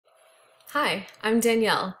Hi, I'm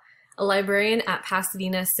Danielle, a librarian at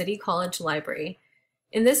Pasadena City College Library.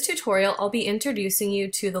 In this tutorial, I'll be introducing you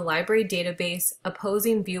to the library database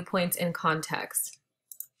Opposing Viewpoints in Context.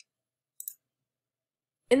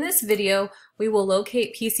 In this video, we will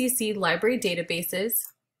locate PCC library databases,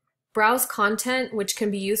 browse content which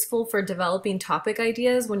can be useful for developing topic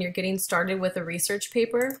ideas when you're getting started with a research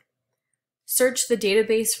paper, search the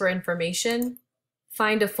database for information,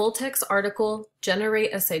 find a full-text article,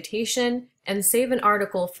 generate a citation, and save an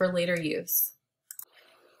article for later use.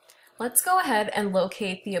 Let's go ahead and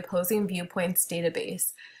locate the Opposing Viewpoints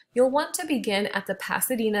database. You'll want to begin at the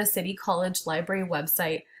Pasadena City College Library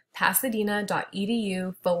website,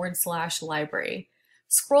 pasadena.edu/library.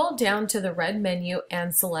 Scroll down to the red menu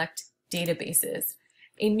and select Databases.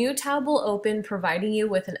 A new tab will open, providing you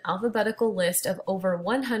with an alphabetical list of over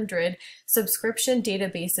 100 subscription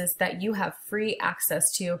databases that you have free access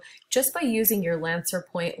to just by using your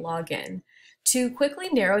LancerPoint login. To quickly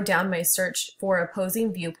narrow down my search for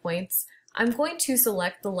Opposing Viewpoints, I'm going to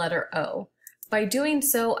select the letter O. By doing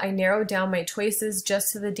so, I narrow down my choices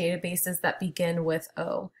just to the databases that begin with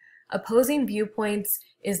O. Opposing Viewpoints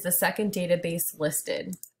is the second database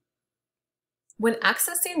listed. When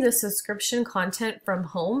accessing the subscription content from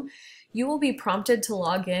home, you will be prompted to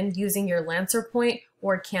log in using your LancerPoint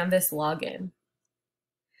or Canvas login.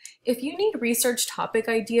 If you need research topic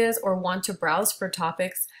ideas or want to browse for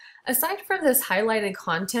topics, aside from this highlighted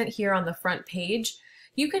content here on the front page,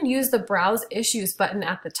 you can use the Browse Issues button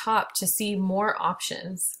at the top to see more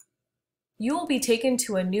options. You will be taken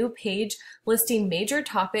to a new page listing major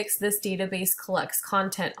topics this database collects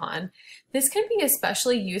content on. This can be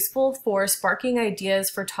especially useful for sparking ideas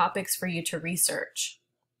for topics for you to research.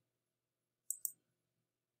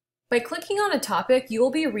 By clicking on a topic, you will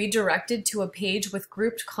be redirected to a page with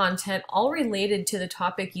grouped content all related to the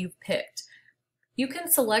topic you've picked. You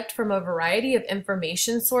can select from a variety of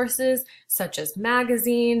information sources, such as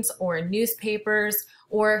magazines or newspapers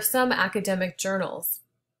or some academic journals.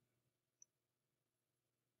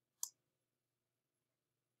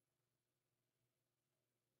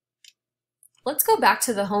 Let's go back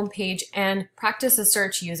to the home page and practice a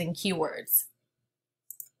search using keywords.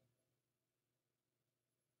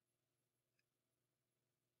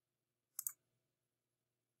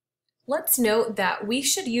 Let's note that we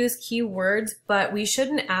should use keywords, but we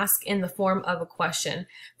shouldn't ask in the form of a question.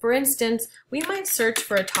 For instance, we might search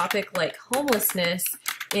for a topic like homelessness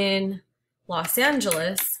in Los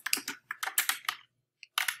Angeles.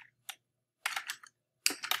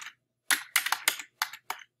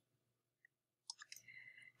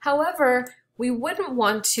 However, we wouldn't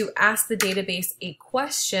want to ask the database a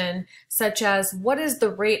question such as, what is the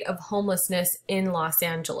rate of homelessness in Los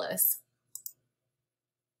Angeles?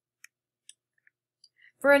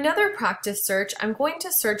 For another practice search, I'm going to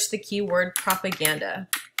search the keyword propaganda.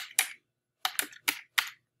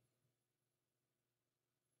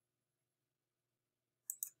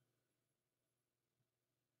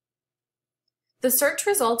 The search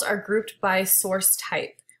results are grouped by source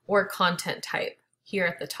type or content type here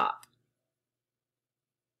at the top.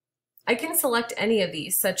 I can select any of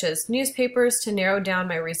these, such as newspapers, to narrow down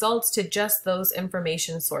my results to just those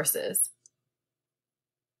information sources.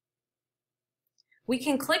 We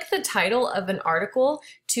can click the title of an article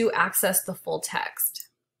to access the full text.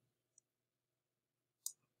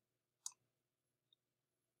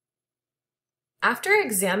 After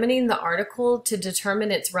examining the article to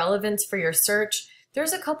determine its relevance for your search,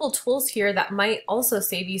 there's a couple tools here that might also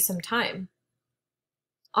save you some time.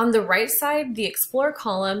 On the right side, the Explore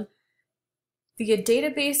column, the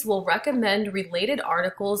database will recommend related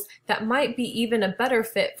articles that might be even a better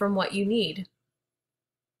fit from what you need.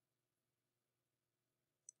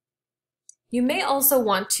 You may also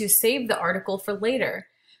want to save the article for later.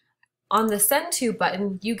 On the Send To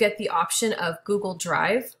button, you get the option of Google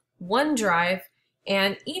Drive, OneDrive,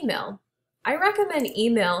 and email. I recommend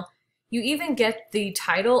email. You even get the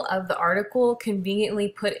title of the article conveniently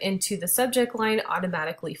put into the subject line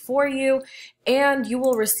automatically for you, and you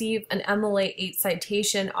will receive an MLA 8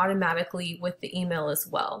 citation automatically with the email as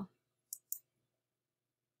well.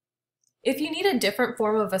 If you need a different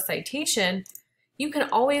form of a citation, you can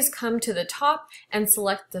always come to the top and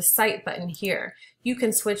select the Cite button here. You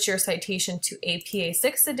can switch your citation to APA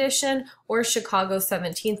 6th edition or Chicago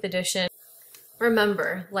 17th edition.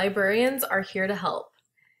 Remember, librarians are here to help.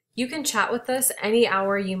 You can chat with us any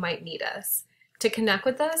hour you might need us. To connect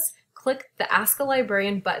with us, click the Ask a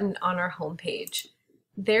Librarian button on our homepage.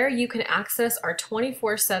 There you can access our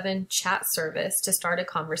 24/7 chat service to start a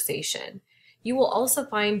conversation. You will also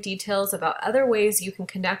find details about other ways you can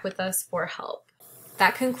connect with us for help.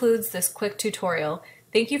 That concludes this quick tutorial.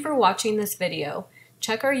 Thank you for watching this video.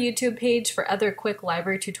 Check our YouTube page for other quick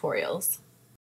library tutorials.